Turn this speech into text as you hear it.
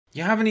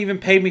You haven't even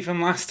paid me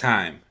from last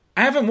time.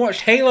 I haven't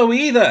watched Halo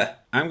either.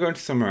 I'm going to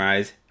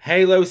summarize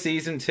Halo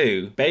Season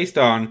 2 based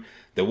on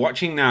the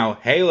Watching Now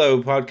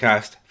Halo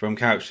podcast from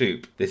Couch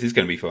Soup. This is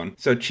going to be fun.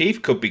 So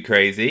Chief could be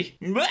crazy.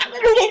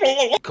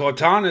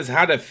 Cortana's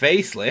had a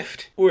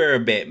facelift. We're a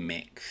bit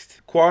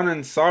mixed. Quan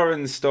and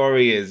Soren's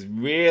story is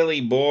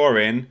really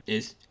boring.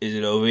 Is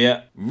it over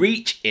yet?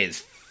 Reach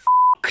is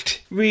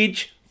fucked.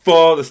 Reach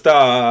for the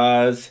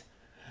stars.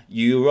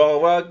 You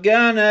all are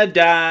gonna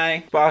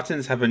die.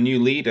 Spartans have a new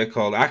leader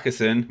called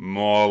Ackerson.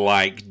 More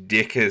like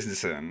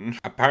Dickerson.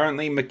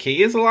 Apparently McKee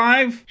is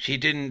alive? She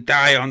didn't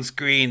die on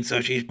screen, so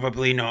she's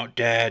probably not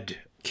dead.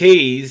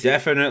 Key's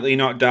definitely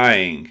not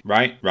dying.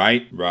 Right.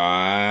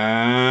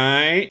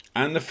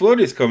 And the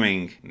flood is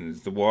coming.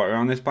 Is the water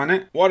on this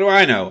planet? What do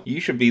I know? You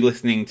should be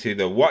listening to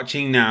the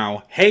Watching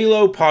Now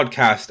Halo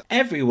podcast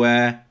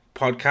everywhere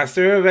podcasts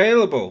are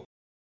available.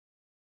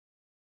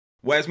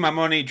 Where's my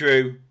money,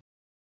 Drew?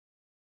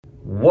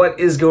 What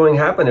is going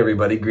to happen,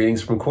 everybody?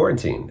 Greetings from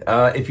quarantine.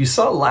 If you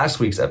saw last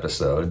week's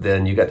episode,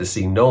 then you got to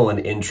see Nolan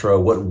intro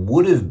what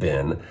would have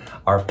been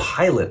our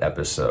pilot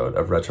episode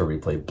of Retro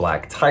Replay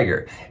Black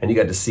Tiger. And you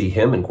got to see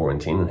him in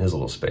quarantine in his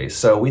little space.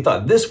 So we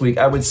thought this week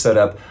I would set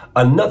up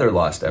another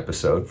lost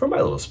episode for my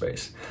little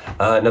space.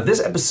 Now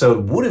this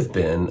episode would have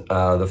been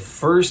the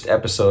first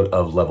episode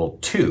of Level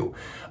 2.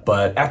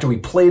 But after we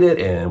played it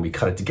and we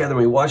cut it together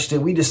and we watched it,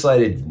 we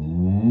decided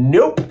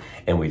nope,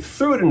 and we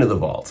threw it into the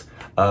vault.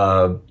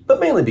 But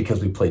mainly because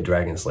we played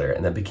Dragon Slayer,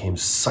 and that became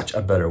such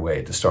a better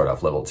way to start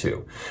off Level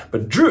 2.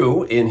 But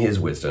Drew, in his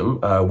wisdom,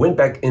 went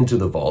back into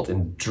the vault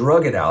and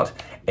drug it out,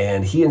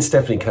 and he and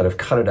Stephanie kind of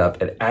cut it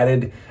up and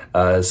added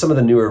some of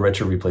the newer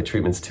Retro Replay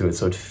treatments to it,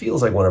 so it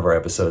feels like one of our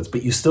episodes,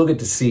 but you still get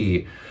to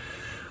see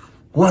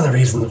one of the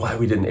reasons why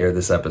we didn't air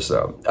this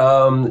episode.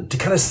 To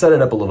kind of set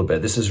it up a little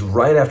bit, this is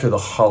right after the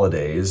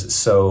holidays,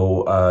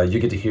 so you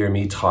get to hear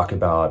me talk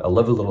about a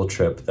lovely little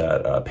trip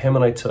that Pam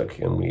and I took,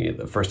 and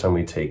the first time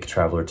we take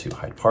Traveler to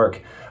Hyde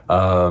Park.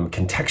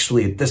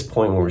 Contextually, at this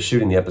point when we're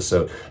shooting the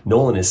episode,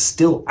 Nolan is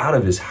still out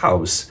of his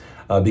house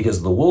because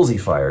of the Woolsey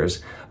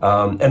fires,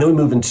 and then we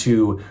move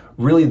into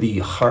really the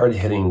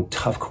hard-hitting,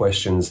 tough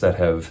questions that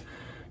have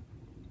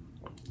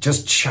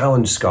just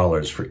challenged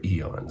scholars for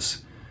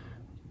eons.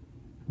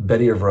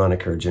 Betty or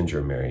Veronica or Ginger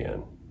or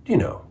Marianne? You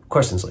know,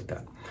 questions like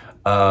that.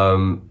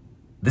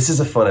 This is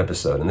a fun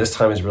episode, and this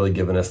time has really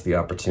given us the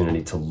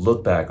opportunity to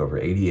look back over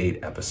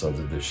 88 episodes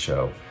of this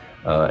show.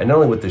 And not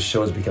only what this show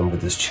has become, but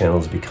this channel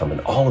has become,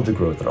 and all of the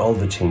growth and all of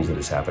the change that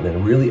has happened,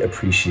 and really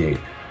appreciate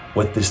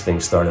what this thing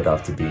started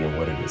off to be and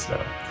what it is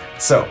now.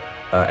 So,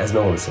 as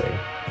Nolan would say,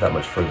 without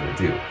much further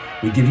ado,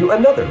 we give you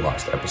another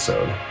lost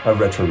episode of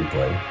Retro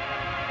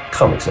Replay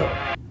Comic Zone.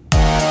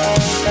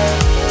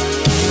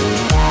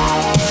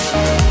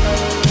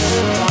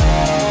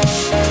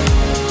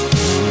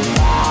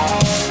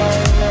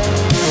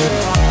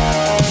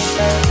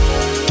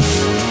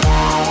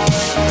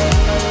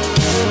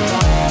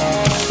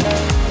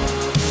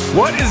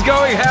 What is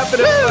going to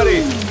happen,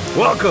 everybody?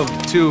 Welcome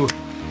to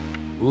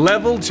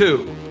Level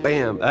 2.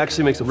 Bam.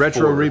 Actually makes a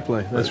Retro 4.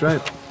 Replay. That's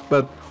right.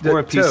 But Or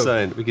a peace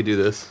sign. We could do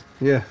this.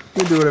 Yeah,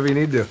 you can do whatever you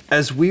need to.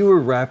 As we were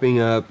wrapping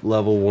up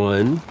Level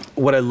 1,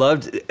 what I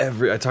loved,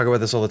 I talk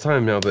about this all the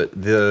time now, but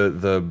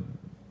the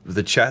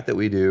chat that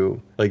we do,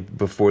 like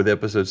before the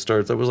episode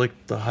starts, that was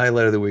like the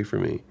highlight of the week for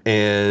me.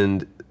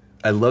 And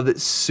I love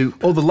that Soup.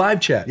 Oh, the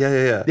live chat.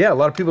 Yeah. Yeah, a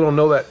lot of people don't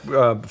know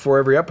that before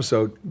every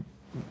episode.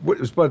 What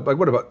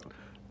about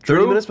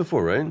 30 minutes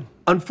before, right?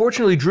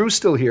 Unfortunately, Drew's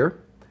still here.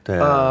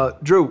 Damn.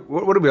 Drew,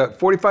 what are we at,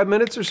 45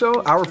 minutes or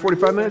so? Hour,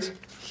 45 minutes?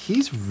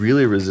 He's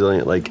really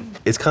resilient. Like,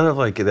 it's kind of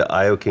like the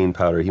iocane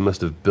powder. He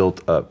must have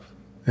built up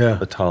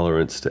a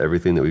tolerance to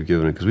everything that we've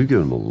given him, because we've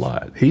given him a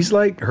lot. He's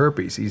like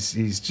herpes.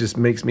 He's just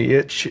makes me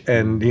itch,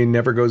 and he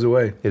never goes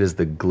away. It is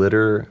the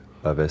glitter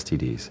of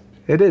STDs.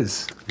 It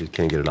is. You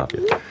can't get it off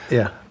yet.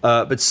 Yeah.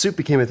 But Soup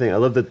became a thing. I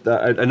love that.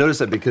 I noticed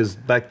that because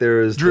back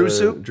there is Drew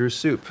Soup? Drew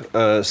Soup.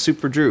 Soup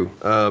for Drew.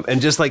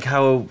 And just like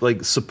how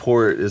like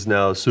support is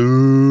now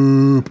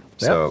Soup.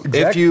 So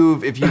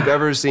exactly. if you've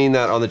ever seen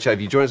that on the chat,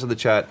 if you join us on the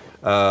chat,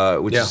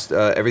 which is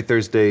every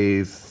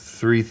Thursday,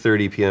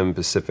 3:30 p.m.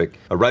 Pacific,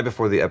 right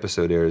before the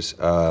episode airs,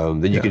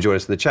 then you can join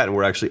us in the chat, and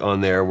we're actually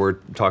on there. We're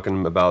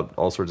talking about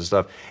all sorts of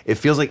stuff. It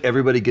feels like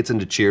everybody gets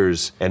into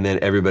Cheers, and then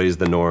everybody's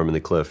the Norm and the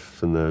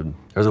Cliff, and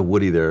there's a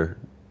Woody there.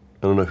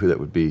 I don't know who that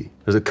would be.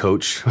 There's a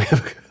coach. I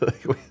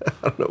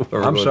don't know.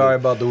 I'm sorry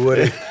about the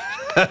Woody.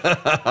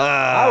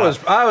 I was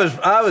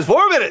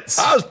 4 minutes.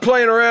 I was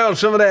playing around with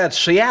some of that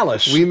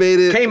Cialis. We made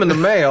it. Came in the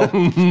mail.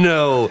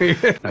 No.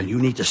 Now you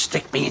need to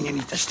stick me, and you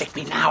need to stick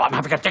me now. I'm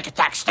having a dick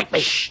attack. Stick me.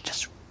 Shh,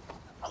 just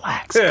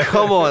relax.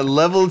 Come on,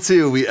 level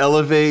 2. We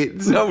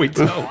elevate. No, we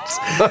don't.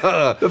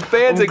 The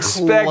fans I'm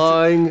expect.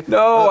 clawing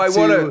No, up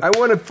I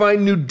want to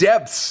find new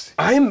depths.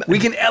 We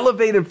can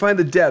elevate and find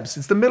the depths.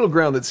 It's the middle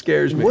ground that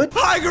scares me. What?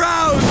 High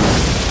ground.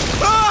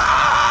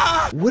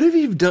 What have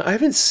you done? I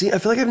feel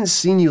like I haven't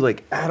seen you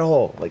like at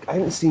all. Like I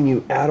haven't seen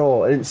you at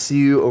all. I didn't see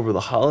you over the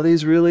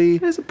holidays really.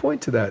 There's a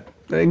point to that.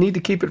 I need to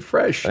keep it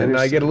fresh, and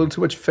I get a little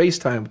too much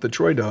FaceTime with the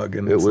Troy dog,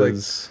 and it's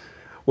was.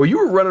 well, you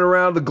were running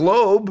around the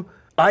globe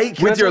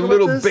with your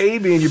little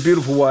baby and your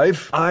beautiful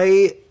wife.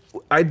 I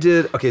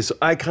did. Okay, so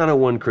I kind of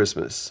won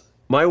Christmas.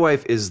 My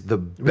wife is the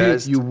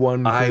best. You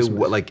won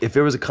Christmas. Like, if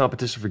there was a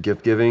competition for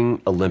gift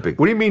giving, Olympic.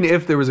 What do you mean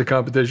if there was a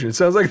competition? It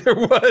sounds like there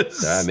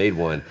was. I made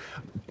one.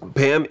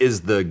 Pam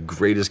is the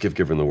greatest gift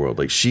giver in the world.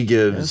 Like, she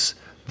gives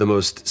the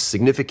most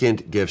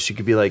significant gifts. She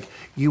could be like,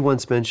 you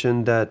once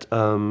mentioned that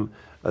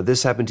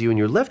this happened to you in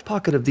your left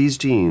pocket of these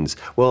jeans.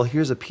 Well,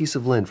 here's a piece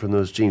of lint from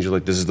those jeans. You're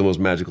like, this is the most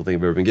magical thing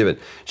I've ever been given.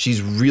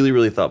 She's really,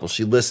 really thoughtful.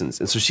 She listens.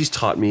 And so she's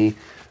taught me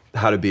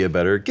how to be a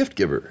better gift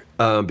giver.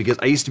 Because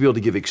I used to be able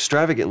to give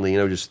extravagantly,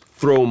 just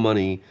throw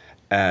money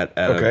at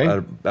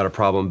a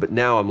problem. But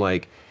now I'm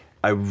like,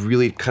 I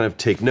really kind of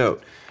take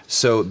note.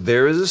 So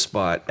there is a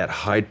spot at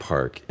Hyde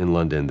Park in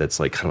London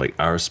that's like kind of like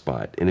our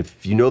spot. And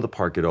if you know the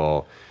park at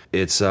all,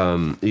 it's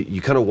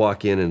you kind of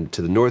walk in, and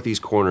to the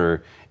northeast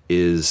corner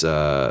is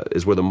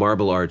where the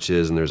Marble Arch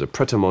is, and there's a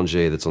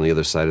Pret-a-Manger that's on the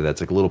other side of that.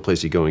 It's like a little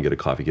place you go and get a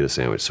coffee, get a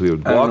sandwich. So we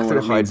would walk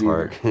through Hyde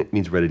Park. It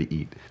means ready to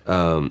eat.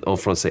 En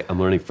français,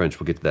 I'm learning French.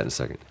 We'll get to that in a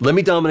second. Let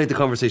me dominate the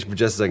conversation for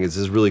just a second. This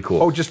is really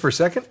cool. Oh, just for a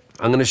second?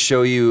 I'm going to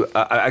show you.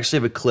 I actually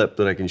have a clip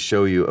that I can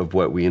show you of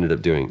what we ended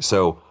up doing.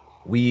 So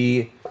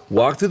we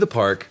walked through the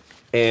park,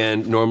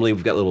 and normally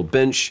we've got a little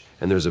bench,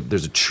 and there's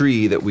a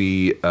tree that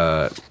we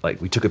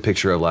took a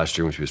picture of last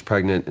year when she was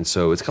pregnant, and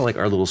so it's kind of like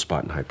our little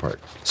spot in Hyde Park.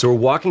 So we're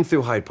walking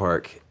through Hyde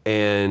Park,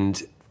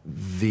 and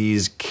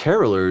these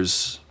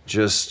carolers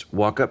just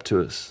walk up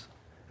to us,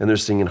 and they're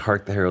singing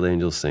 "Hark the Herald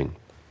Angels Sing,"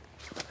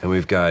 and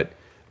we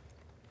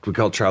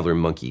call Traveler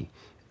Monkey,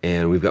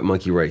 and we've got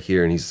Monkey right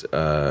here, and he's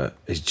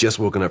just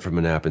woken up from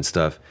a nap and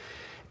stuff,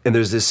 and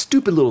there's this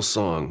stupid little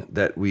song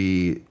that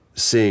we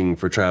sing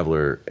for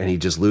Traveler, and he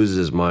just loses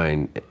his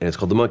mind, and it's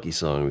called the Monkey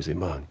Song. We say,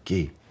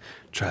 "Monkey,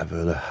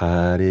 Traveler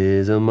Hyde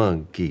is a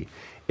monkey."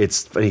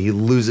 It's funny, he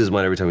loses his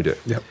mind every time we do it.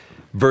 Yep.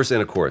 Verse and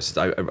a chorus.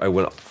 I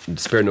went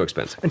spare no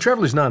expense. And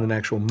Traveler's not an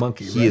actual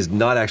monkey, right? He is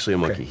not actually a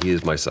monkey. Okay. He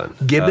is my son.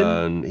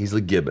 Gibbon? He's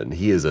a gibbon.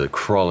 He is a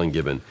crawling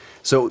gibbon.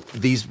 So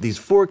these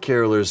four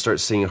carolers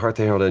start singing "Hark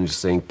the Herald Angels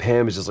Sing."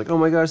 Pam is just like, oh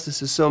my gosh,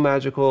 this is so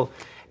magical.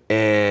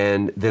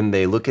 And then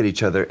they look at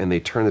each other, and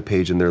they turn the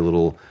page in their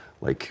little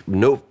like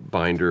note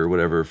binder or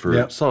whatever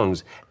for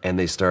songs, and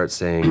they start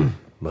saying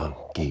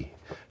 "Monkey,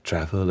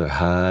 Traveler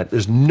Hyde."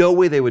 There's no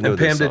way they would know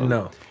this song. And Pam didn't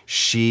know.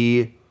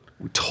 She,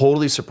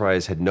 totally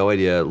surprised, had no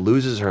idea,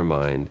 loses her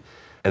mind,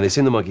 and they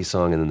sing the Monkey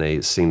Song, and then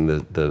they sing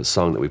the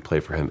song that we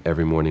play for him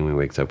every morning when he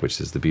wakes up, which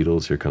is the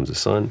Beatles' "Here Comes the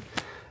Sun."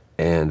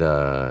 And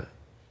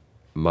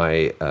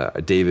my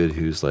David,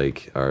 who's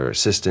like our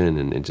assistant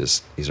and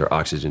just he's our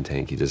oxygen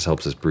tank, he just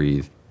helps us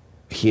breathe.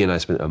 He and I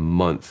spent a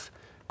month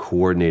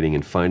coordinating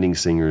and finding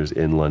singers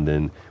in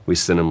London. We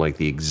sent them like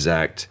the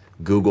exact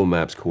Google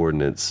Maps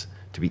coordinates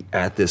to be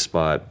at this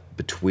spot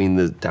between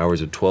the hours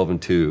of 12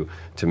 and 2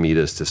 to meet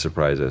us, to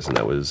surprise us, and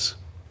that was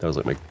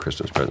like my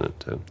Christmas present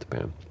to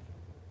Pam.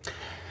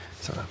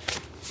 So,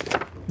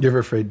 you ever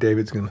afraid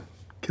David's gonna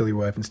kill your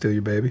wife and steal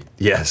your baby?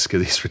 Yes,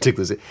 because he's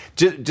ridiculous.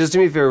 Just do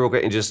me a favor real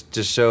quick and just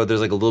show.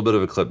 There's like a little bit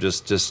of a clip.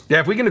 Just yeah.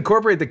 If we can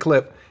incorporate the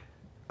clip,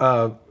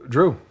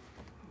 Drew,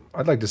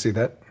 I'd like to see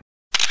that.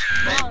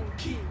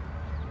 Monkey,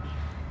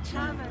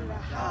 Traveler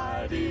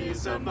Hyde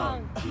is a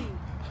monkey.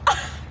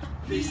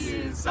 This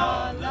is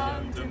our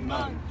London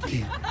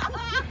monkey.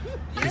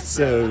 Yes,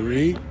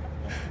 sorry.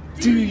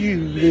 Do you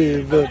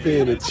live up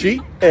in a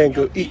tree and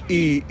go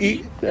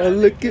eat? Now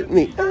look at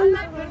me. I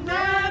like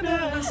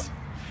bananas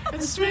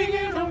and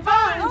swinging from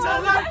vines. I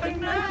like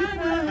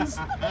bananas.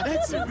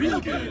 That's a real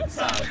good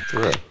time.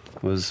 Yeah,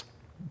 it was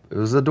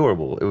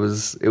adorable. It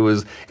was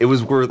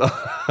worth.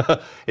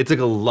 It took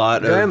a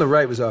lot. The guy on the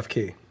right was off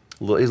key.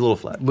 He's a little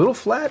flat. Little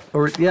flat,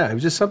 or yeah, it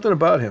was just something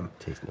about him.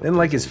 Didn't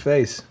like his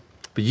face.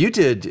 But you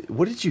did.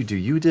 What did you do?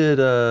 You did.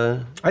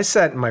 I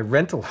sat in my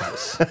rental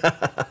house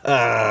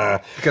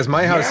because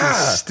my house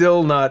is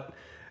still not.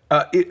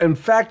 In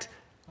fact,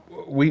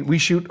 we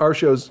shoot our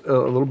shows a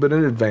little bit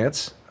in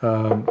advance,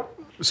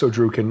 so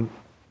Drew can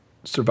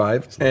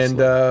survive.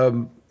 And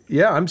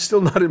I'm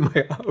still not in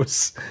my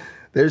house.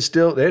 They're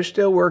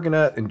still working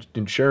out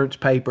insurance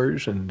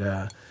papers, and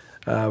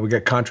we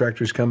got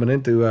contractors coming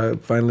in to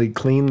finally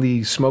clean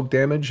the smoke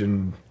damage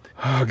and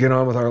get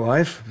on with our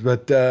life.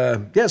 But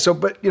but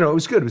it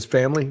was good. It was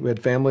family. We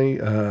had family.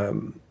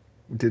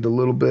 Did a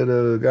little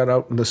bit got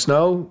out in the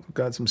snow,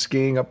 got some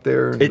skiing up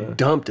there. And, it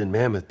dumped in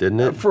Mammoth, didn't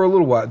it? For a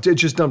little while. It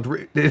just dumped.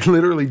 It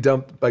literally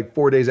dumped like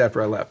 4 days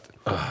after I left.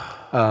 There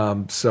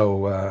were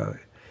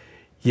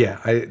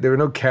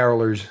no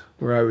carolers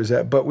where I was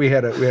at, but we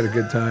had a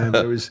good time.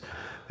 There was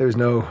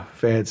no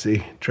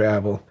fancy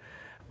travel.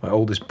 My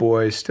oldest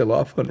boy is still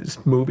off on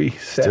his movie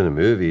set. Doing a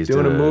movie. He's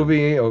doing a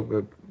movie, a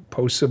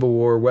post-Civil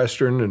War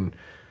Western, and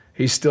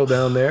he's still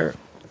down there.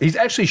 He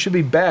actually should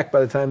be back by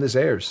the time this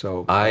airs.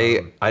 So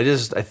I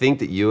think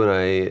that you and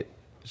I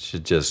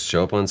should just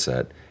show up on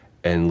set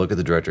and look at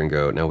the director and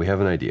go, now we have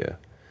an idea.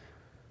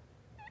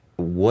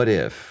 What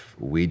if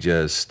we're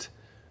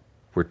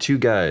two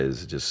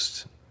guys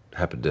just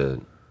happened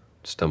to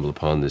stumble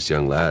upon this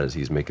young lad as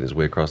he's making his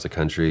way across the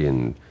country,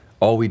 and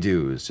all we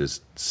do is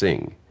just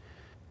sing.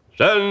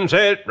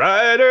 Sunset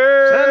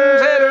Rider!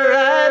 Sunset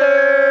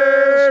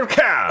Rider!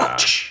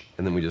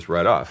 And then we just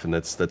ride off, and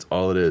that's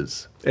all it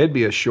is. It'd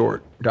be a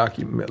short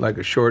document, like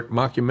a short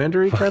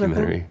mockumentary kind of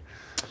thing.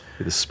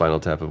 The Spinal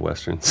Tap of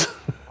Westerns.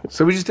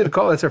 So we just did a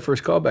call. That's our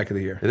first callback of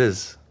the year. It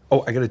is.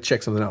 Oh, I got to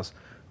check something else.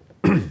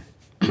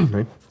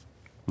 Right.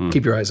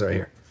 Keep your eyes right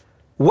here.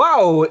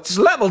 Wow, it's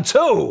level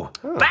 2.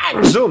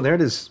 Bang! Zoom. There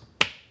it is.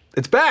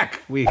 It's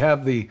back. We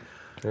have the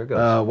There it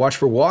goes. Watch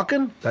for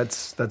Walking.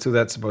 That's who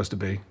that's supposed to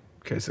be, in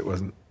case it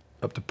wasn't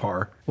up to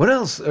par. What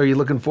else are you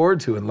looking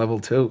forward to in level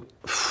 2?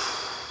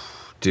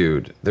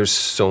 Dude, there's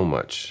so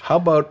much. How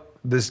about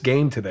this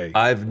game today?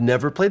 I've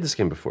never played this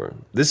game before.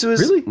 This was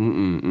Really?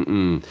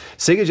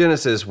 Sega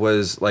Genesis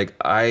was like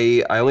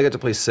I only got to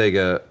play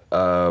Sega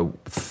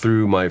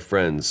through my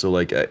friends. So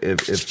like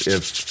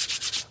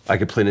if I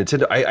could play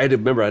Nintendo, I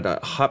remember I'd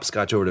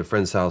hopscotch over to a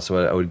friend's house.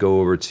 So I would go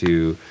over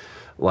to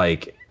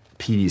like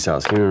PD's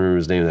house. I can't remember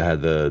his name. That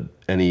had the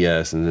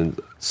NES, and then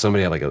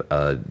somebody had like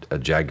a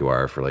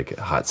Jaguar for like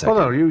a hot second.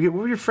 Hold on. What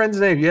were your friends'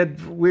 name? You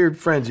had weird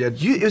friends. You had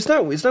It's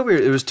not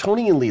weird. It was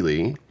Tony and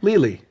Lily.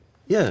 Lily.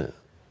 Yeah.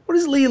 What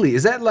is Lily?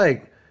 Is that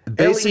like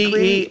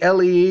Basically,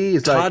 L-E-E?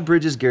 It's Todd like,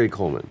 Bridges, Gary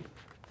Coleman,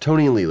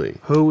 Tony and Lily.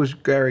 who was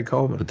Gary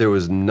Coleman? But there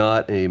was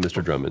not a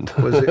Mr. Drummond.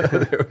 Was it?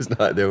 There was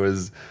not. There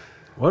was.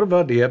 What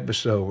about the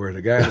episode where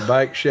the guy in the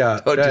bike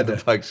shop Go to tried the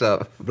to bike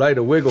shop. play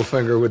the wiggle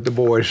finger with the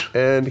boys?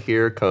 And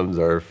here comes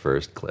our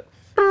first clip.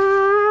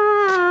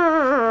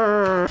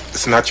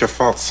 It's not your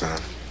fault,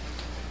 son.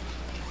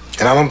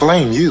 And I don't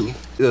blame you.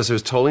 So it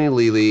was Tony and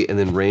Lily, and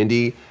then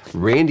Randy.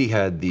 Randy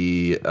had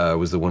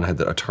was the one who had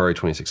the Atari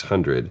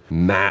 2600.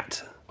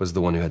 Matt was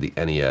the one who had the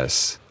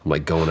NES. I'm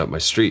like going up my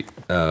street.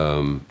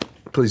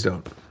 Please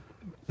don't.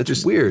 It's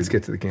just weird. Let's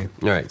get to the game.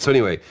 All right. So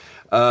anyway,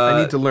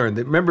 I need to learn.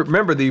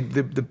 Remember the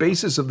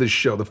basis of this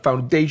show, the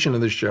foundation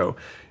of the show,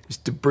 is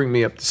to bring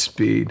me up to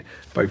speed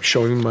by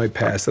showing my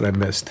past that I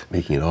missed.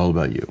 making it all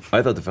about you.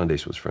 I thought the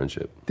foundation was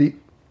friendship.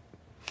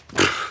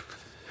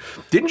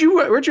 Didn't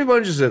you? Richard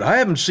Bunch said, "I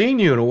haven't seen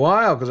you in a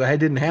while because I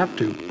didn't have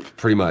to."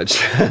 Pretty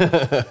much.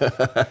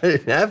 I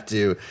didn't have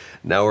to.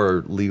 Now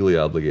we're legally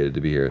obligated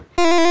to be here.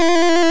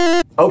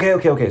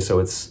 Okay, so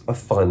it's a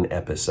fun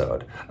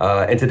episode.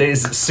 And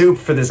today's soup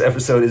for this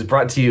episode is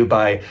brought to you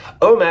by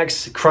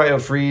Omax Cryo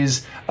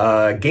Freeze.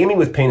 Gaming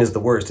with pain is the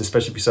worst,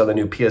 especially if you saw the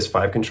new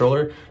PS5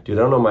 controller. Dude,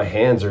 I don't know, my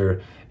hands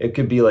are... It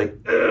could be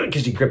like,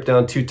 because you grip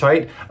down too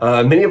tight.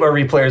 Many of our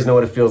replayers know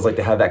what it feels like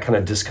to have that kind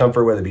of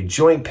discomfort, whether it be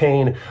joint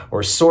pain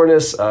or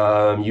soreness.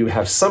 You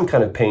have some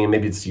kind of pain.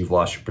 Maybe it's you've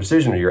lost your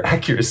precision or your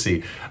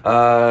accuracy.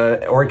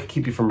 Or it could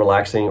keep you from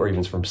relaxing or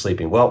even from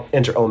sleeping. Well,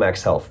 enter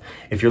Omax Health.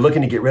 If you're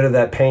looking to get rid of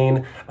that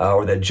pain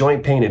or that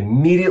joint pain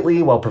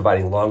immediately while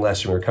providing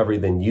long-lasting recovery,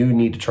 then you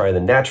need to try the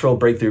natural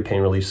breakthrough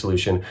pain relief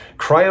solution,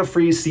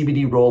 CryoFreeze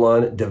CBD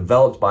Roll-On,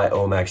 developed by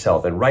Omax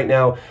Health. And right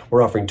now,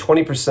 we're offering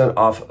 20%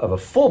 off of a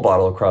full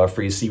bottle of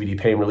CryoFreeze CBD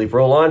Pain Relief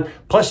Roll-On,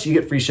 plus you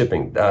get free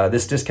shipping.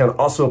 This discount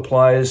also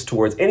applies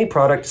towards any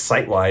product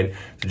site-wide,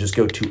 so just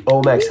go to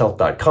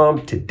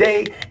omaxhealth.com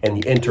today and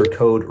you enter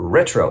code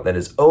RETRO. That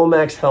is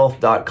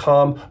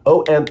omaxhealth.com,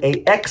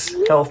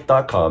 OMAX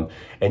health.com,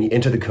 and you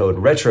enter the code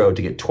RETRO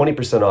to get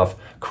 20% off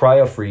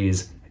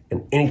CryoFreeze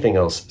and anything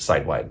else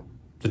site-wide.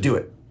 So do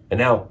it. And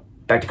now,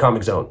 back to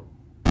Comic Zone.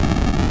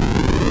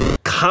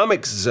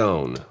 Comic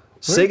Zone.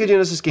 Sega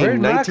Genesis game, where's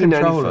my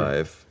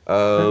 1995.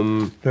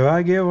 Do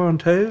I get one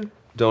too?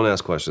 Don't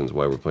ask questions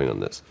why we're playing on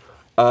this.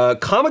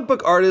 Comic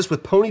book artists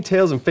with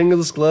ponytails and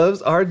fingerless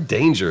gloves are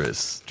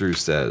dangerous, Drew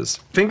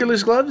says.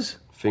 Fingerless gloves?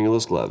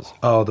 Fingerless gloves.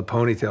 Oh, the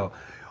ponytail.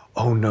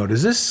 Oh no,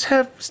 does this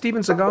have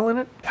Steven Seagal in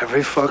it?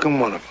 Every fucking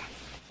one of them.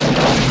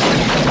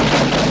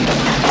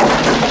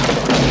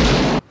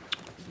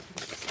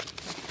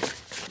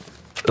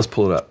 Let's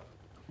pull it up.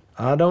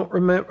 I don't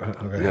remember.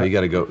 Okay. Now you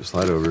gotta go,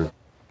 slide over.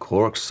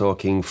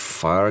 Cork-sucking,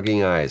 farging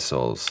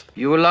eyesoles.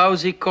 You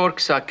lousy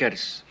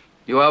corksuckers.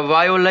 You have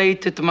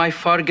violated my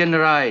fargan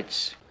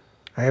rights.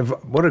 I have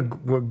what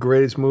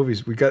greatest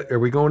movies we got. Are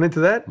we going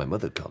into that? My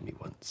mother called me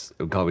once.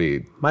 It would call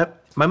me My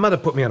mother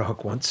put me on a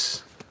hook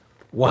once.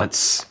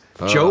 Once.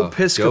 Oh, Joe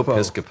Piscopo. Joe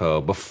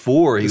Piscopo.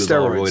 Before he was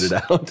all Steroids. roided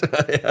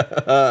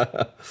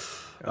out.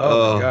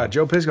 Oh my God,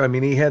 Joe Piscopo. I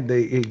mean, he had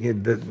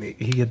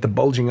the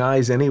bulging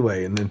eyes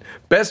anyway, and then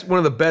one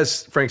of the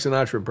best Frank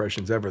Sinatra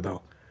impressions ever,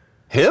 though.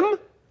 Him?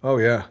 Oh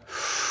yeah.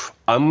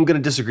 I'm gonna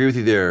disagree with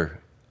you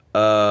there.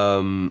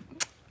 Do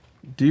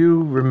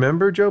you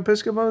remember Joe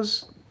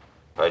Piscopo's?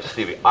 Right,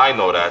 Stevie, I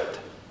know that.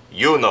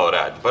 You know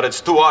that. But it's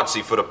too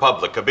artsy for the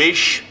public,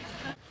 capiche?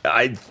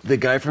 The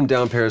guy from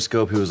Down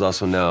Periscope, who is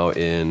also now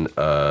in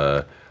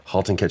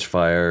 *Halt and Catch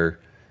Fire*.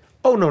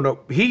 Oh no,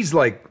 he's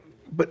like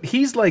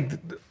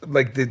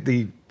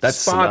the That's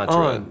spot Sinatra.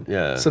 on.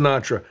 Yeah.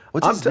 Sinatra.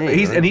 What's his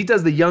name? And he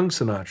does the young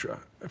Sinatra.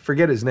 I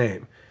forget his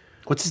name.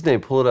 What's his name?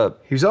 Pull it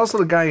up. He was also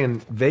the guy in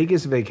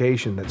Vegas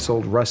Vacation that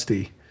sold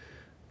Rusty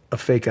a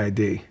fake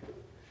ID.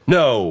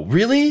 No,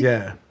 really?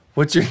 Yeah.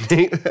 What's your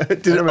name?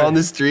 Did it on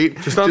the street?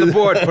 Just on the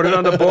board. Put it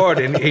on the board.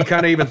 And he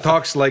kind of even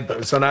talks like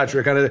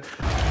Sinatra, kind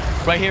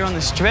of. Right here on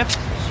the strip?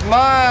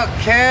 Smile,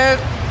 kid.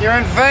 You're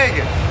in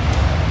Vegas.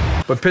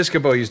 But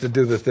Piscopo used to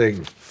do the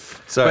thing.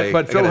 Sorry,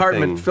 But Phil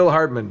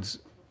Hartman's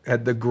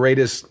had the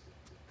greatest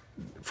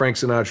Frank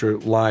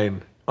Sinatra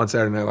line on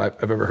Saturday Night Live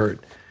I've ever heard.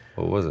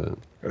 What was it?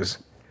 It was,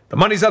 "The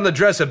money's on the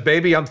dresser,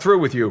 baby. I'm through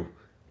with you."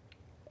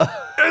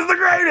 It's the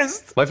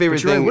greatest. My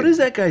favorite thing. What is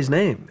that guy's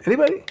name?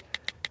 Anybody?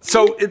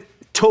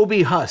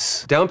 Toby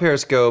Huss. Down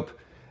Periscope,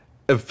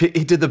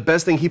 he did the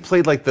best thing. He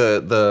played like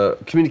the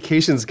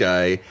communications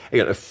guy. He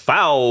got a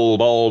foul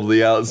ball to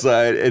the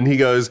outside, and he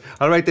goes,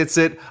 "All right, that's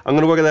it. I'm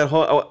gonna work on that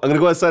horn. I'm gonna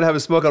go outside and have a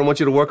smoke. I want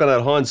you to work on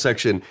that horn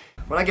section."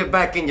 When I get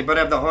back in, you better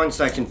have the horn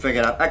section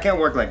figured out. I can't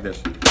work like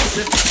this.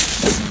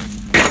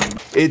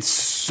 It's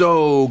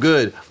so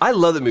good. I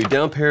love that movie,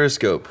 Down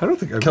Periscope. I don't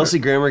think I've Kelsey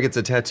Grammer gets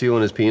a tattoo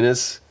on his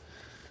penis.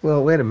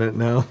 Well, wait a minute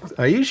now.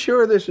 Are you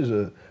sure this is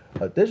a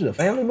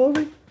family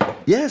movie?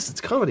 Yes, it's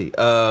comedy.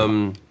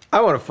 I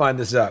want to find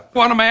this out.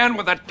 Want a man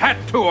with a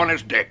tattoo on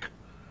his dick.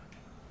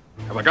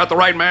 Have I got the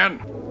right man?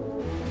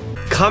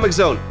 Comic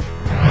Zone.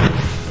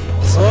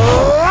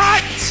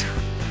 What?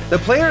 The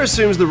player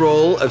assumes the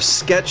role of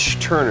Sketch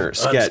Turner.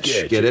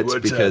 Sketch, get it?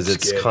 Because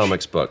it's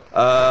comics book.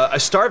 A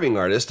starving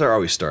artist, they're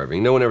always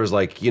starving. No one ever's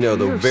like,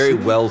 the very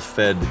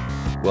well-fed,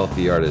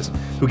 wealthy artist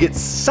who gets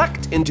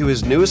sucked into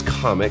his newest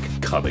comic,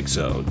 Comic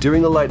Zone,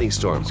 during a lightning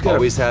storm.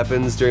 Always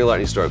happens during a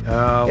lightning storm.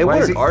 And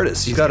what an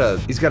artist. He's got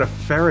a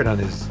ferret on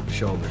his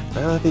shoulder.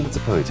 I think it's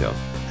a ponytail.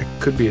 It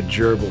could be a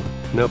gerbil.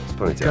 Nope, it's a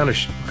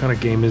ponytail. What kind of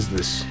game is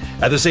this?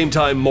 At the same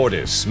time,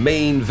 Mortis,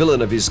 main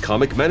villain of his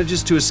comic,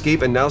 manages to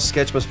escape, and now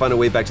Sketch must find a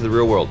way back to the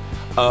real world.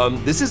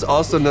 This is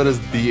also known as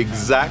the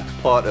exact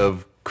plot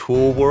of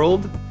Cool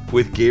World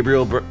with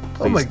Gabriel Byrne.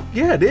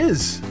 Yeah, it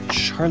is.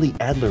 Charlie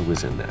Adler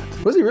was in that.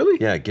 Was he really?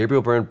 Yeah,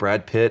 Gabriel Byrne,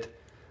 Brad Pitt.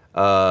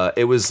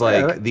 It was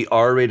like the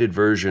R-rated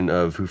version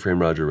of Who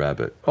Framed Roger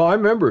Rabbit. Oh, I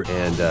remember.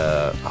 And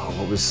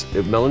what was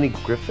it? Melanie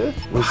Griffith?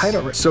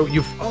 So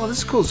this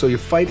is cool. So you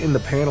fight in the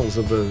panels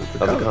of the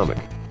comic.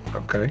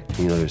 Okay.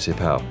 There's say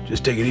pow.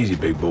 Just take it easy,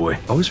 big boy.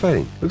 Always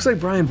fighting. Looks like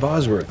Brian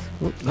Bosworth.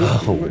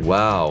 Oh,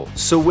 wow.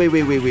 So wait.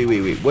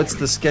 What's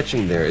the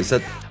sketching there? Is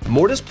that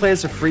Mortis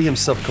plans to free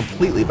himself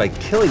completely by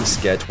killing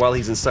Sketch while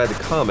he's inside the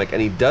comic,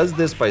 and he does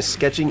this by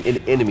sketching in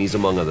enemies,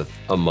 among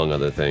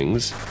other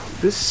things.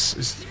 This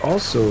is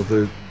also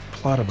the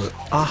plot of an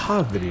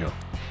Aha video.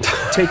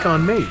 Take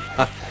on Me.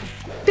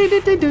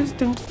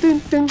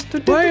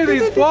 Why are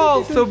these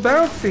balls so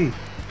bouncy?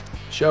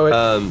 Show it.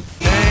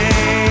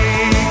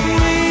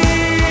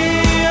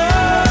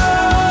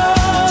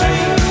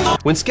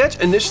 When Sketch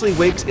initially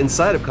wakes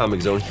inside of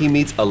Comic Zone, he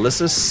meets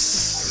Alyssa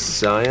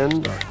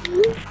Cyan,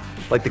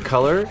 like the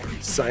color?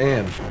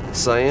 Cyan,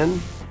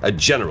 a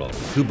general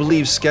who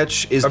believes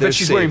Sketch is I their bet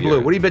she's savior. wearing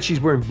blue. What do you bet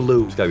she's wearing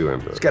blue? She's gotta be wearing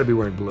blue. She's gotta be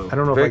wearing blue. I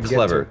don't know Very if I can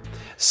clever. get to it.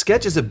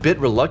 Sketch is a bit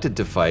reluctant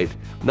to fight,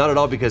 not at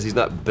all because he's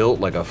not built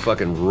like a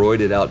fucking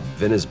roided out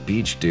Venice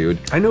Beach dude.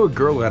 I knew a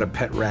girl who had a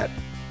pet rat.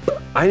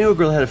 I knew a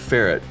girl who had a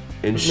ferret.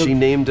 And she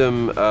named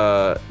him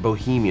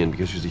Bohemian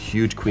because she was a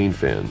huge Queen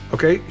fan.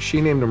 Okay, she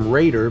named him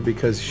Raider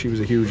because she was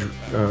a huge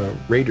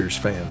Raiders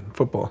fan,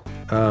 football.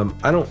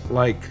 I don't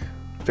like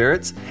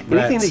ferrets. Rats.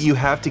 Anything that you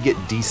have to get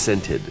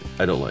descented,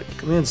 I don't like.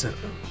 Come in,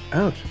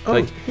 ouch. Oh,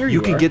 like here you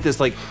you can are. get this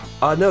like,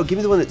 no, give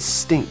me the one that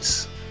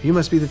stinks. You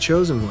must be the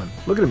chosen one.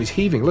 Look at him, he's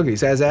heaving. Look, he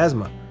has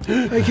asthma.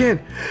 I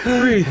can't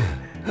breathe.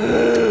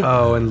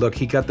 Oh, and look,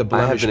 he got the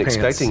blemished I have been pants.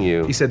 expecting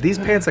you. He said, these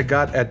pants I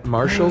got at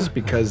Marshall's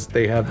because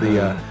they have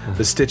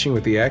the stitching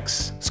with the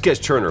X.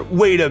 Sketch Turner.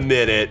 Wait a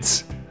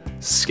minute.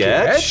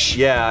 Sketch?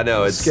 Yeah, I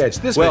know. It's Sketch.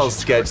 This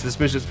Sketch. This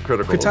mission's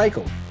critical.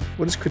 Critical.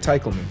 What does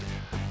critical mean?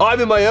 I'm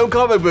in my own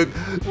comic book.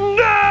 No!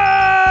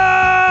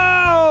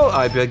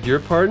 I beg your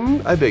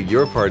pardon? I beg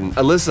your pardon.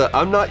 Alyssa,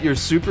 I'm not your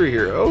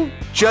superhero.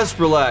 Just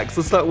relax.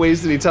 Let's not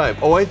waste any time.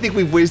 Oh, I think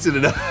we've wasted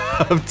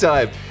enough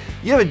time.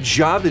 You have a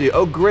job to do.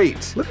 Oh,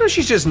 great. Look how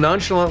she's just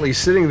nonchalantly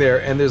sitting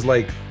there, and there's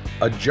like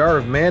a jar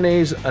of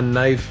mayonnaise, a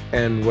knife,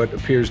 and what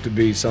appears to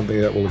be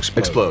something that will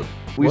explode.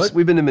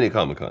 We've been to many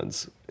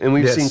Comic-Cons, and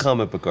we've Yes. seen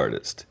comic book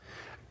artists.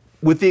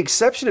 With the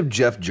exception of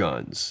Jeff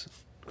Johns,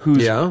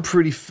 who's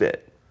pretty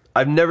fit.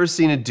 I've never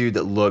seen a dude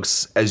that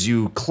looks, as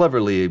you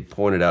cleverly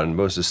pointed out and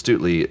most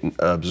astutely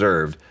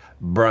observed,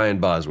 Brian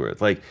Bosworth.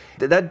 Like,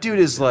 that dude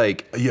is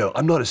like, yo,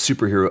 I'm not a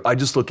superhero. I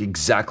just look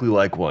exactly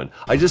like one.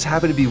 I just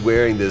happen to be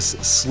wearing this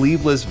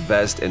sleeveless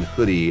vest and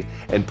hoodie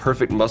and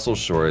perfect muscle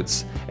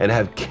shorts and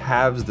have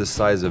calves the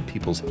size of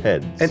people's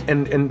heads.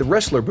 And the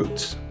wrestler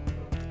boots.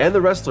 And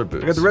the wrestler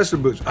boots. I got the wrestler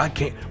boots.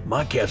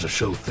 My calves are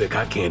so thick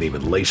I can't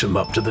even lace them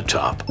up to the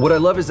top. What I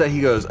love is that he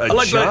goes, I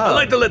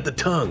like to let the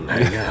tongue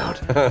hang out.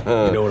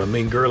 You know what I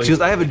mean, girlie? She goes,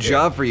 I have a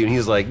job for you. And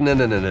he's like,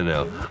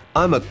 no.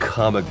 I'm a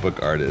comic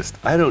book artist.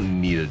 I don't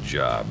need a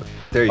job.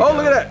 There you go. Oh,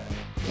 look at that.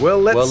 Well,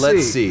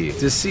 let's see. see.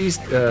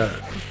 Deceased. Oh,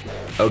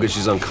 because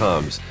she's on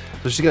comms.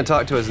 So she's going to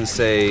talk to us and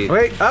say...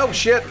 Wait. Oh,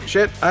 shit.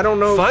 I don't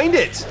know. Find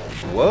it.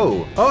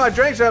 Whoa. Oh, I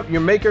drank some.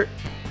 Your maker.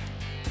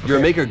 Your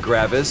maker,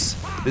 Gravis.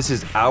 This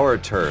is our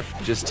turf.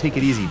 Just take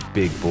it easy,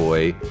 big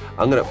boy.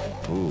 I'm gonna.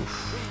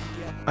 Oof.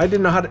 I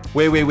didn't know how to.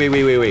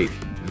 Wait.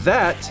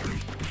 That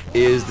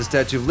is the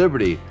Statue of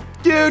Liberty.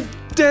 You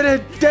did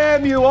it!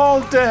 Damn you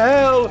all to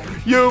hell!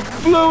 You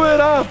blew it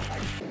up!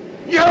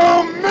 You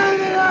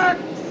maniac!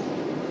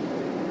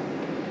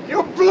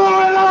 You blew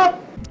it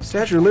up!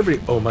 Statue of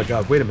Liberty. Oh my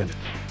God! Wait a minute.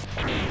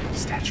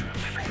 Statue of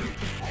Liberty.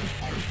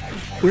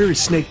 Where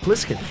is Snake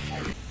Plissken?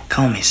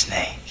 Call me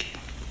Snake.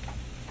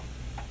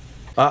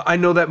 I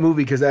know that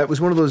movie because that was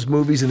one of those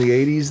movies in the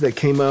 '80s that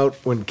came out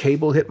when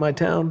cable hit my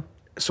town.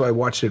 So I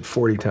watched it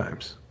 40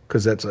 times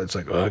because it's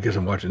like, oh, I guess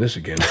I'm watching this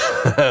again.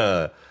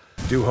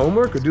 Do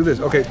homework or do this?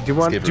 Okay. Do you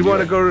want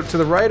to go to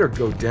the right or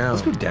go down?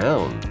 Let's go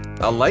down.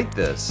 I like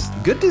this.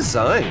 Good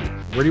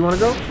design. Where do you want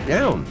to go?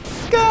 Down.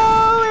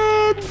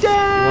 Going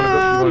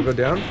down. You want to go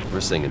down?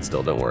 We're singing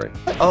still. Don't worry.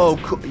 Oh,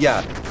 cool.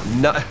 Yeah.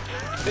 Not.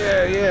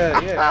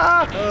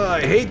 Yeah. Oh,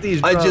 I hate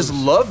these drums. I just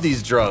love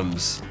these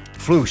drums.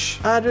 Floosh.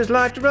 I just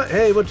like to run.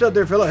 Hey, what's up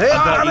there, fella? Hey,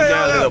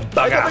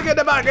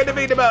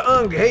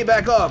 hey,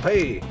 back off.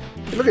 Hey.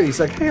 Look at it. He's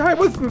like, hey, I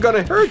wasn't going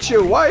to hurt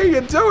you. Why are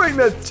you doing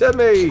this to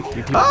me?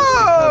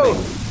 Oh!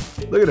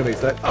 Look at him.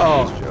 He's like,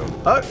 oh,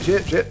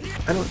 shit.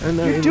 I don't.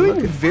 You're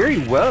doing very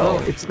well.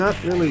 Oh, it's not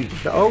really.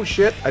 Oh,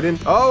 shit. I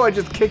didn't. Oh, I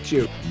just kicked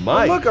you.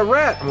 My oh, look, a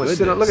rat. I'm going to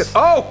sit on. Look at.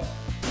 Oh!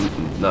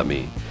 Not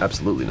me.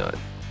 Absolutely not.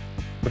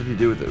 What did you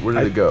do with it? Where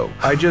did it go?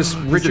 I just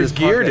Richard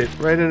geared it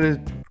right in his.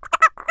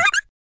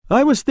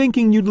 I was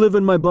thinking you'd live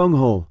in my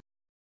bunghole.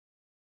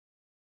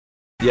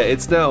 Yeah,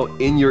 it's now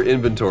in your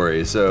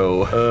inventory,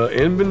 so...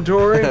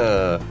 Inventory?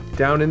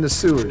 Down in the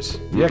sewers.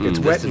 Yuck, it's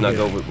wet. This did not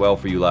go well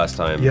for you last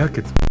time. Yuck,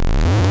 it's...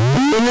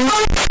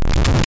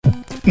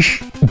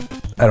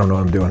 I don't know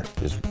what I'm doing.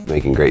 Just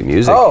making great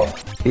music. Oh,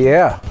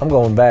 yeah, I'm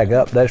going back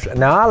up.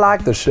 Now, I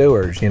like the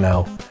sewers, you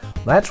know.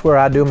 That's where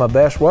I do my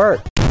best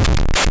work.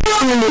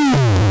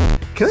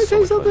 Can I tell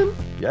you something?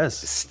 Yes.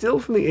 Still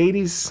from the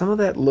 80s, some of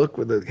that look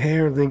with the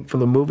hair thing from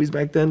the movies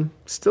back then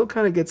still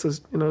kind of gets us,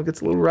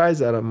 gets a little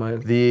rise out of my...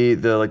 The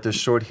like the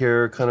short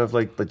hair, kind of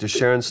like the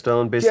Sharon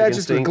Stone Basic Instinct. Yeah,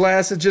 just the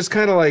glasses, just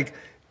kind of like,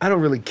 I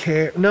don't really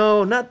care.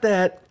 No, not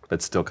that.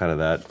 But still kind of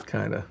that.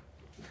 Kind of.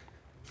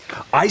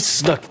 I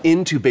snuck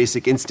into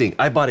Basic Instinct.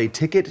 I bought a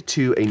ticket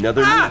to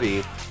another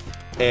movie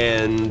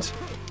and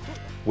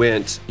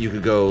went, you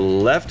could go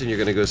left and you're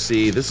gonna go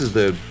see, this is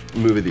the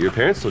movie that your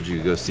parents told you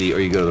to go see, or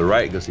you go to the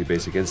right and go see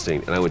Basic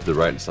Instinct. And I went to the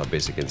right and saw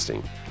Basic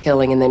Instinct.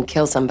 Killing and then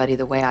kill somebody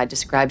the way I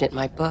described it in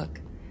my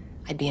book.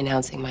 I'd be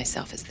announcing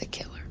myself as the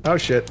killer. Oh,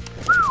 shit.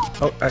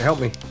 Oh, help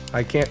me.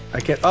 I can't.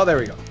 Oh, there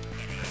we go.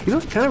 I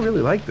kind of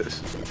really like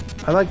this.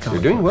 I like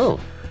comic You're doing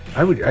books.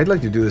 well. I'd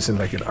like to do this in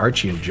like an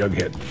Archie and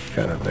Jughead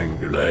kind of thing.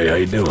 Hey, how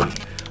you doing?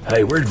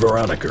 Hey, where's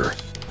Veronica?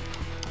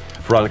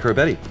 Veronica or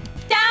Betty?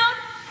 Down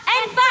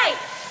and fight!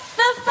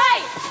 The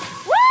fight!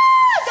 Woo!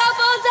 Go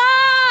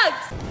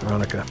Bulldogs!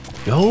 Veronica.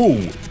 No.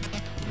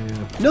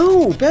 Yeah.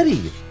 No,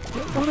 Betty.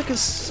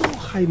 Veronica's so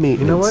high maintenance.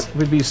 You know what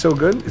would be so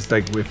good? It's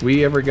like if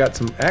we ever got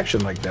some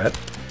action like that,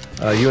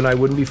 you and I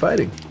wouldn't be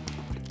fighting.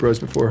 Bros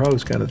before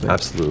hoes kind of thing.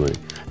 Absolutely.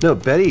 No,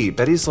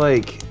 Betty's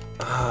like,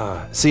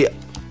 see,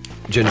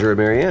 Ginger or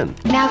Marianne.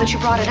 Now that you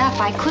brought it up,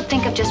 I could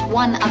think of just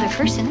one other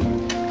person.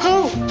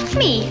 Who?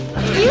 Me.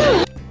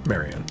 You.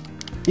 Marianne.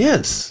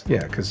 Yes.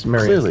 Yeah, because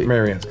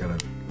Marianne's gonna...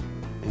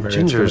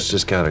 Ginger's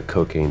just got a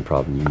cocaine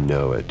problem. You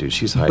know it, dude.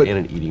 She's high and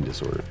an eating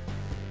disorder.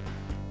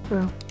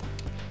 Well,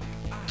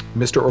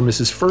 Mr. or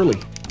Mrs. Furley.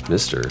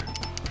 Mr.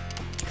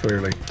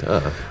 Clearly.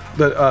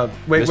 But,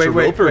 wait. Mr.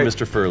 Roper or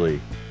Mr. Furley?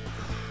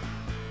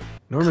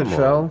 Norman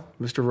Fell.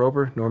 Mr.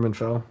 Roper. Norman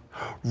Fell.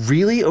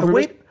 Really?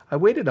 I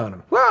waited on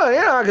him.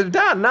 Well, because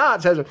Don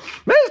Knotts has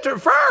Mr.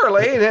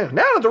 Furley down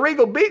at the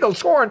Regal Beagle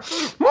scoring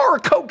more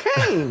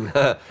cocaine.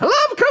 I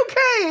love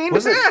cocaine.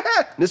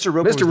 Mr.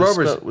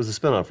 Roper was the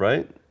spinoff,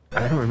 right?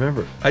 I don't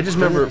remember. I just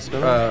remember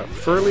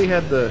Furley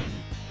had the...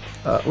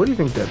 what do you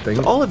think that thing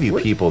is? All of you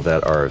people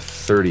that are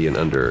 30 and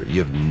under, you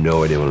have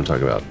no idea what I'm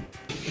talking about.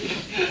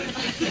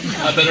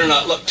 I better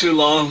not look too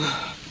long.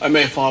 I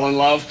may fall in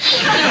love.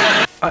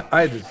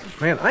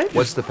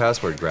 What's the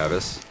password,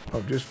 Gravis?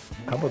 Oh,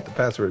 how about the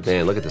passwords?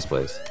 Man, look at this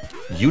place.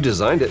 You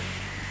designed it.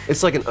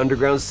 It's like an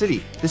underground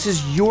city. This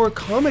is your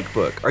comic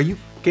book. Are you...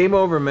 Game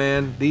over,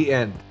 man. The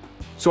end.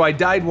 So I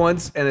died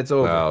once, and it's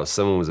over. Wow,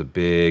 someone was a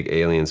big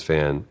Aliens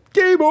fan.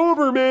 Game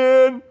over,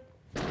 man!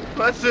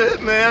 That's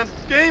it, man.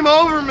 Game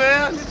over,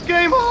 man. It's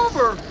game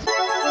over.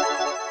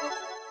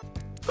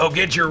 Oh,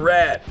 get your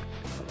rat.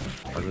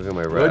 I'll go get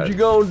my rat. What you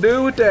gonna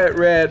do with that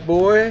rat,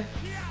 boy?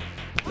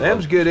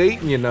 Them's good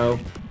eating, you know.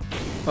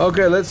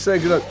 Okay, let's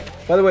take a look.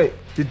 By the way,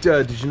 did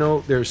you know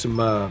there's some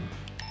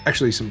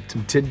actually some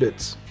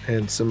tidbits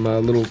and some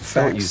little facts.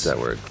 Don't use that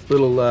word.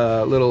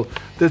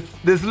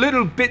 There's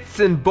little bits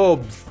and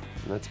bobs.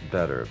 That's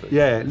better. But...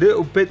 Yeah,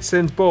 little bits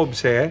and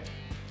bobs here.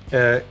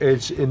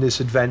 It's in this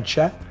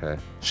adventure.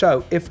 Okay.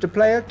 So, if the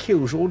player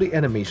kills all the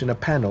enemies in a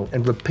panel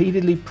and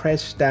repeatedly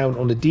press down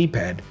on the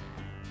D-pad,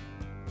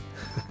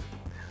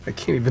 I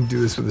can't even do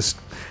this with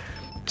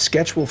a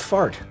sketch will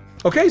fart.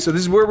 Okay, so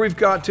this is where we've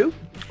got to.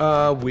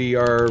 We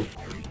are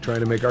trying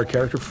to make our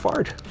character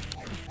fart.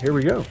 Here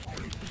we go.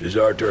 This is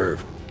our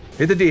turf.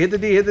 Hit the D after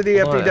he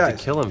Hold on, I have dies.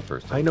 to kill him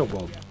first. I know,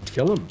 well,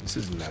 kill him. This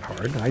isn't that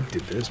hard. I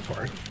did this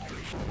part.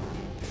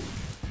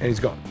 And he's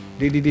gone.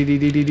 Kill him.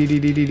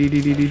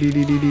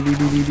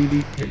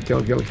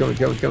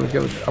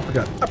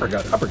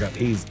 Uppercut.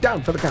 He's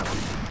down for the count.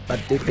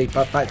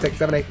 5, 6,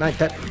 7, 8, 9,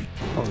 10.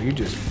 Oh, you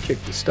just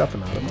kicked the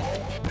stuffing out of him.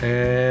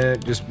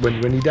 And just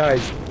when he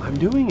dies, I'm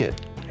doing it.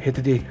 Hit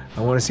the D.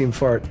 I want to see him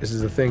fart. This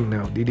is the thing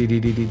now. D.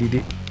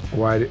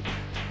 Why'd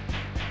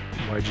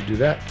you do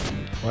that?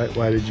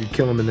 Why did you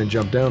kill him and then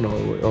jump down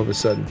all of a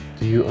sudden?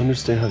 Do you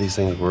understand how these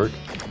things work?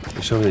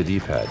 Show me the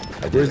D-pad.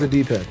 Where's the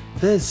D-pad?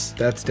 This.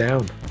 That's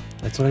down.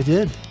 That's what I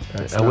did.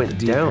 That's I not went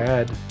the down.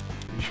 D-pad.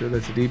 You sure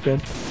that's the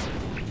D-pad?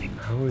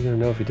 How are we gonna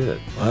know if he did it?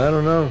 I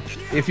don't know.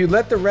 If you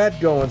let the rat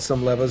go on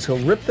some levels, he'll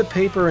rip the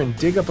paper and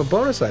dig up a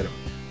bonus item.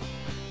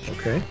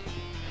 Okay.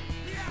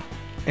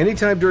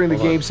 Anytime during the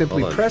game,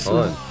 simply press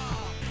them.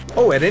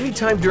 Oh, at any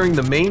time during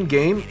the main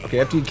game. Okay,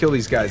 after you kill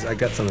these guys, I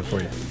got something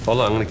for you. Hold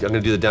on, I'm gonna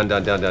do the down.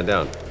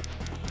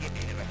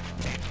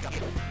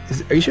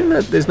 Are you sure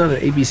that there's not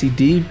an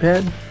ABCD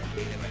pad?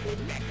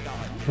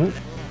 What?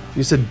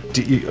 You said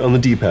D on the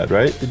D-pad,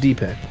 right? The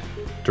D-pad.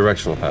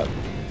 Directional pad.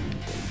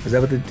 Is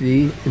that what the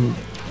D in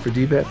for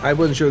D-pad? I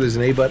wasn't sure there's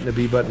an A button, a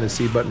B button, a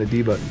C button, a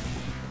D button.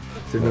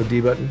 Is there no D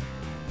button?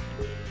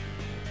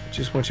 I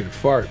just want you to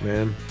fart,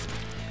 man.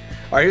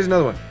 All right, here's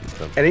another one.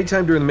 At any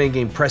time during the main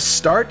game, press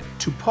start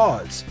to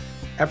pause.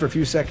 After a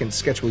few seconds,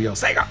 Sketch will yell,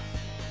 Sega!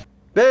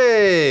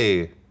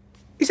 Hey!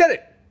 He said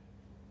it!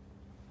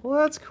 Well,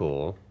 that's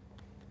cool.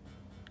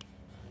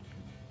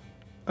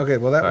 Okay,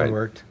 well, that All one right.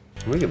 worked.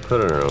 We can put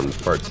in our own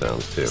fart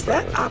sounds, too. Is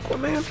that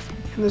Aquaman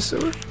in the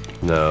sewer?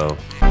 No.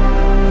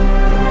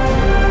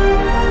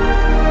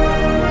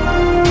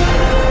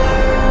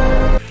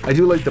 I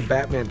do like the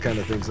Batman kind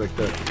of things, like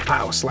the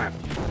pow, slap.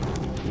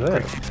 Yeah.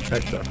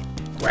 That stuff.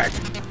 Whack,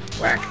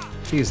 whack.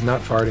 He is not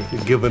farting.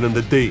 You're giving him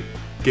the D.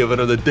 Giving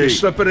him the D. You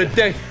slept in a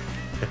day.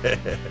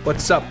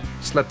 What's up?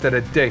 Slept in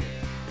a day.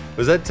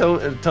 Was that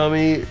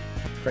Tommy?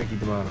 Frankie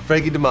D'Amato.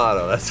 Frankie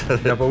D'Amato. That's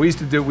what No, but we used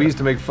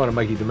to make fun of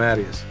Mikey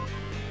DeMatteis.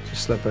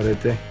 Just slept in a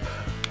day.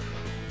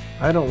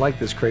 I don't like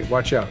this crate.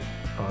 Watch out.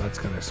 Oh, that's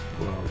gonna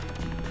explode.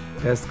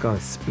 That's gonna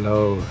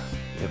explode.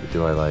 Yeah, but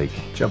do I like?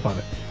 Jump on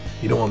it.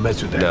 You don't want to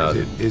mess with that. No.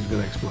 It is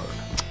gonna explode.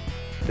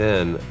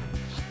 Then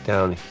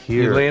down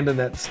here. You land on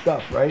that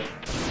stuff, right?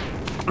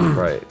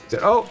 Right. He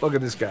said, oh, look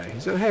at this guy. He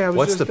said, hey, I was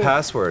What's just the there.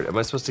 password? Am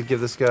I supposed to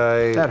give this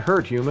guy? That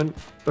hurt, human.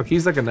 Look,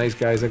 he's like a nice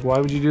guy. He's like, why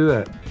would you do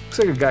that? Looks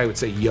like a guy who would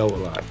say yo a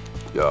lot.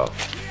 Yo.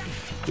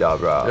 Yeah,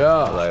 bro.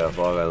 Yeah. Like a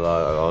fucking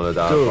lot on the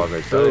down Dude,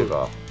 fucking study, dude.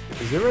 bro.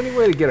 Is there any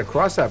way to get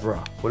across that,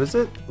 bro? What is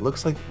it?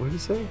 Looks like, what did it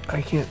say?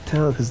 I can't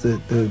tell because the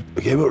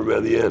It came over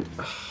at the end.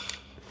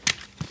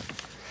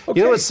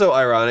 You know what's so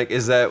ironic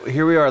is that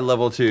here we are at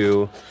level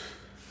 2.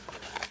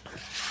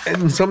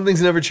 And some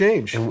things never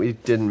change. And we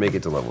didn't make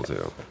it to level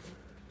 2.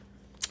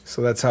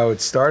 So that's how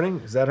it's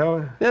starting? Is that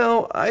how?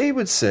 No, I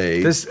would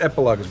say This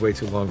epilogue is way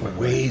too long, by the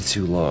way. way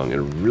too long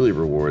and really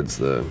rewards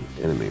the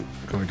enemy.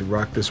 Going to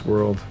rock this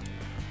world.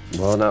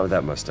 Well, not with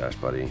that mustache,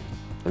 buddy.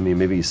 I mean,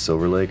 maybe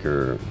Silver Lake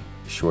or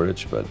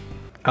Shoreditch, but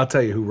I'll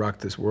tell you who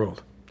rocked this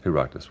world. who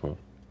rocked this world?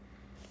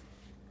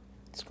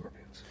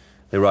 Scorpions.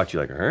 They rocked you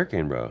like a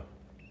hurricane, bro.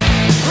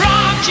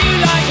 Rock you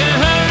like a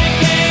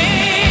hurricane.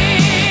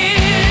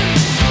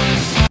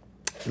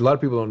 A lot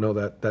of people don't know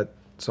that that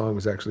song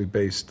was actually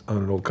based on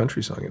an old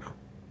country song, you know.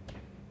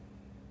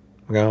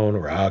 I'm gonna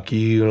rock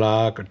you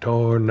like a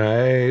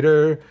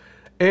tornado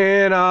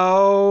in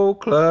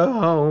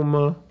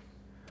Oklahoma.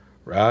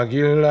 Rock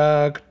you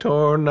like a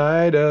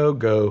tornado,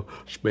 go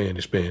spin,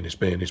 spin,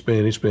 spin,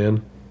 spin,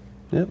 spin.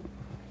 Yep.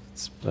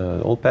 It's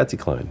old Patsy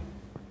Cline.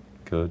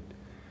 Good.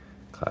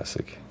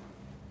 Classic.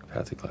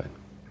 Patsy Cline.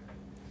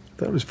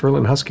 That was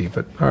Ferlin Husky,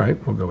 but all right,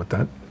 we'll go with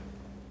that.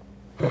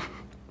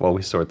 Well,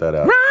 we sort that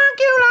out. Rock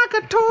you like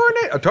a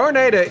tornado. A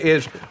tornado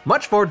is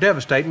much more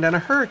devastating than a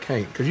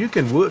hurricane because you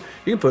can put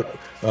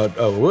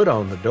wood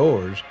on the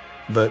doors,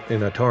 but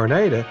in a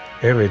tornado,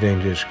 everything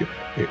it's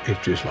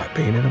just like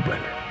being in a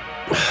blender.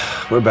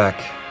 We're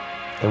back,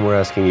 and we're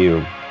asking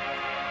you,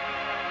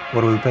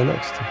 what do we play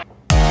next?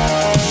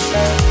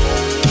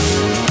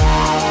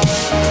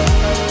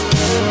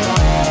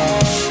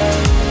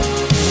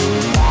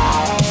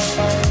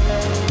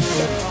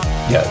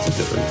 Yeah, it's a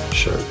different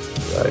shirt,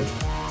 right?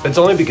 It's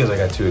only because I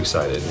got too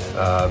excited,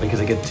 because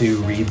I get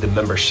to read the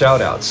member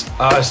shout-outs.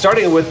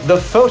 Starting with the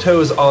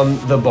photos on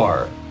the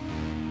bar.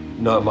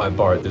 Not my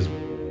bar, there's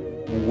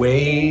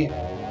way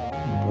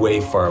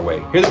far away.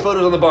 Here are the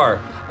photos on the bar.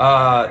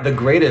 The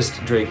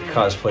greatest Drake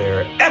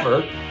cosplayer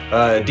ever,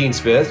 Dean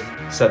Smith,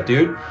 sup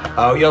dude.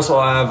 We also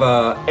have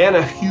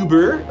Anna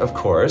Huber, of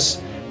course,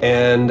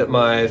 and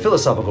my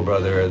philosophical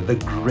brother, the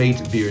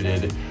great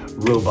bearded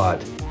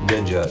robot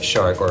ninja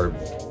shark, or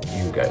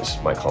You guys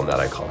might call him that.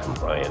 I call him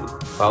Ryan.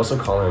 I also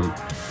call him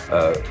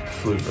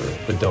Floover,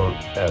 but don't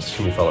ask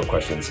too many follow-up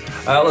questions.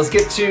 Let's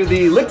get to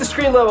the Lick the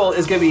Screen level.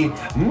 Is going to be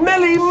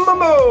Melly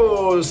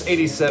Momos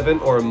 87,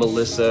 or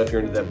Melissa if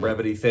you're into that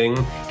brevity thing.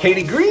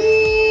 Katie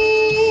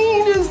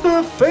Green is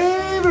the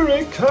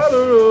favorite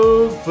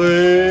color of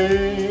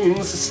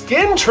things.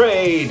 Skin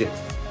Trade.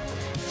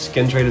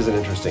 Skin Trade is an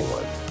interesting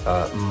one.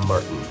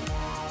 Martin.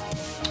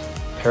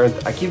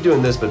 I keep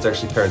doing this, but it's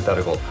actually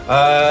parenthetical.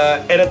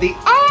 And at the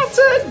Arts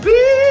and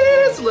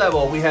Biz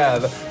level, we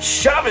have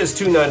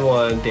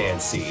Chavez291, Dan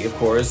C, of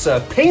course.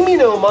 Pay Me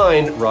No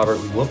Mind, Robert,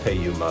 we will pay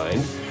you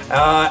mind.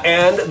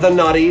 And the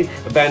Naughty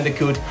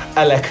Bandicoot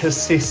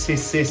Alexis.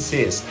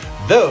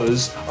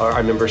 Those are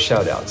our member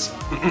shoutouts.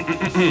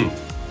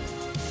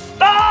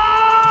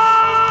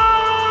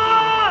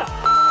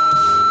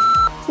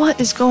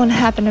 What is going to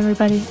happen,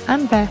 everybody?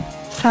 I'm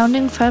Beth,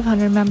 founding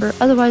 500 member,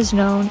 otherwise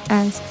known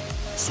as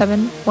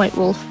 7 White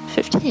Wolf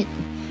 15,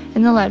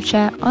 in the live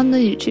chat on the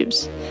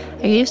YouTubes.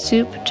 I gave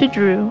soup to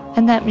Drew,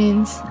 and that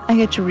means I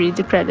get to read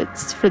the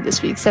credits for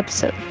this week's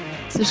episode.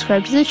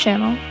 Subscribe to the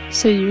channel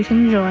so you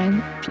can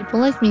join people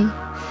like me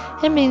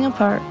in being a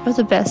part of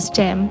the best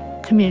damn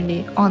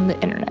community on the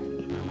internet.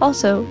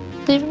 Also,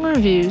 leaving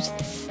reviews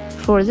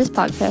for this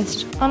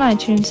podcast on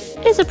iTunes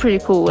is a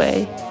pretty cool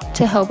way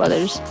to help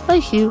others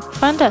like you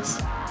find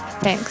us.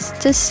 Thanks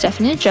to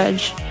Stephanie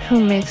Judge,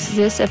 who makes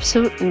this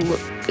episode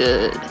look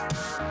good,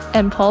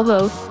 and Paul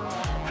Both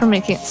for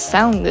making it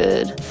sound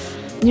good.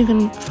 You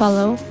can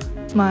follow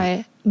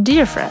my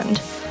dear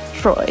friend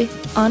Troy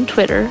on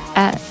Twitter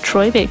at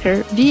Troy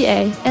Baker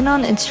VA and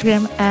on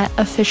Instagram at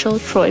official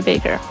Troy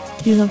Baker.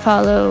 You can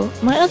follow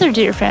my other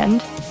dear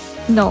friend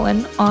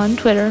Nolan on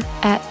Twitter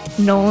at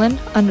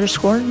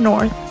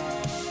Nolan_North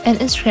and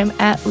Instagram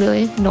at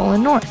really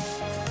Nolan North.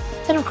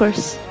 And of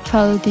course,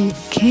 follow the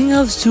King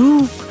of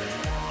Soup,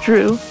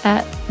 Drew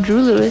at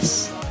Drew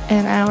Lewis,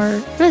 and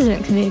our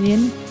resident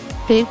Canadian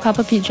Big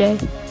Papa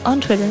PJ on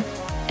Twitter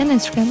and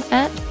Instagram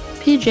at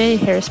PJ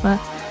Harrisma.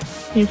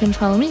 You can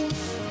follow me,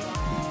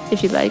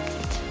 if you'd like,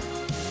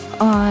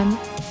 on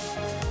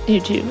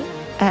YouTube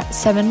at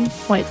 7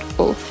 White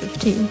Wolf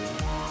 15.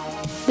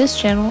 This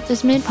channel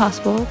is made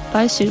possible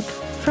by soup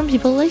from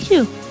people like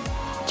you.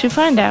 To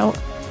find out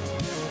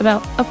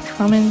about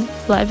upcoming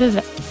live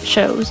event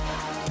shows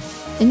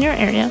in your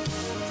area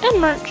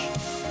and merch,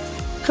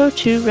 go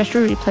to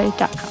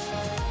retroreplay.com.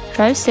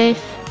 Drive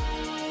safe.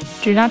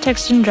 Do not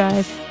text and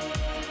drive.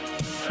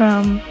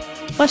 From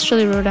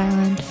Westerly, Rhode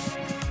Island,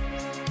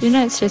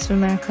 United States of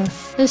America,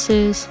 this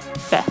is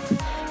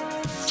Beth.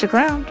 Stick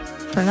around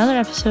for another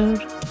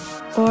episode,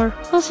 or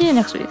we'll see you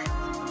next week.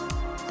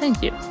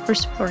 Thank you for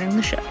supporting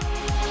the show.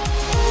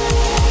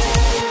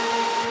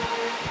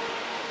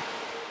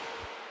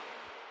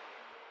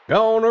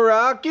 Gonna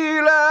rock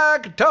you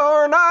like a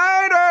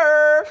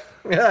tornado.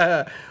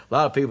 A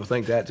lot of people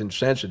think that's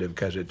insensitive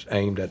because it's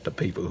aimed at the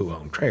people who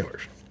own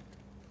trailers.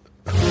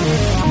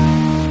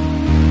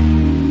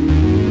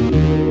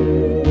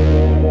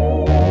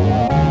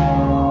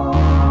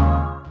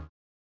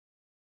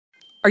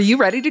 Are you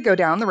ready to go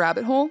down the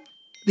rabbit hole?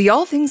 The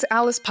All Things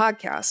Alice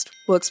podcast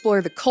will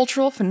explore the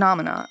cultural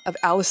phenomena of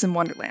Alice in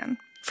Wonderland.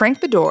 Frank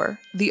Bedore,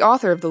 the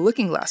author of the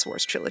Looking Glass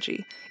Wars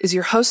trilogy, is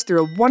your host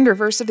through a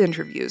wonderverse of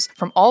interviews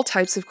from all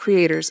types of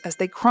creators as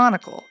they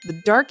chronicle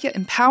the dark yet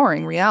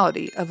empowering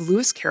reality of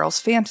Lewis Carroll's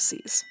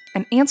fantasies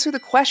and answer the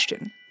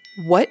question,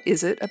 what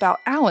is it about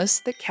Alice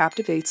that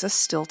captivates us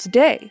still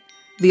today?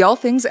 The All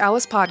Things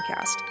Alice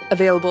podcast,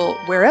 available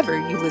wherever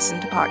you listen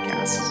to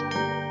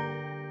podcasts.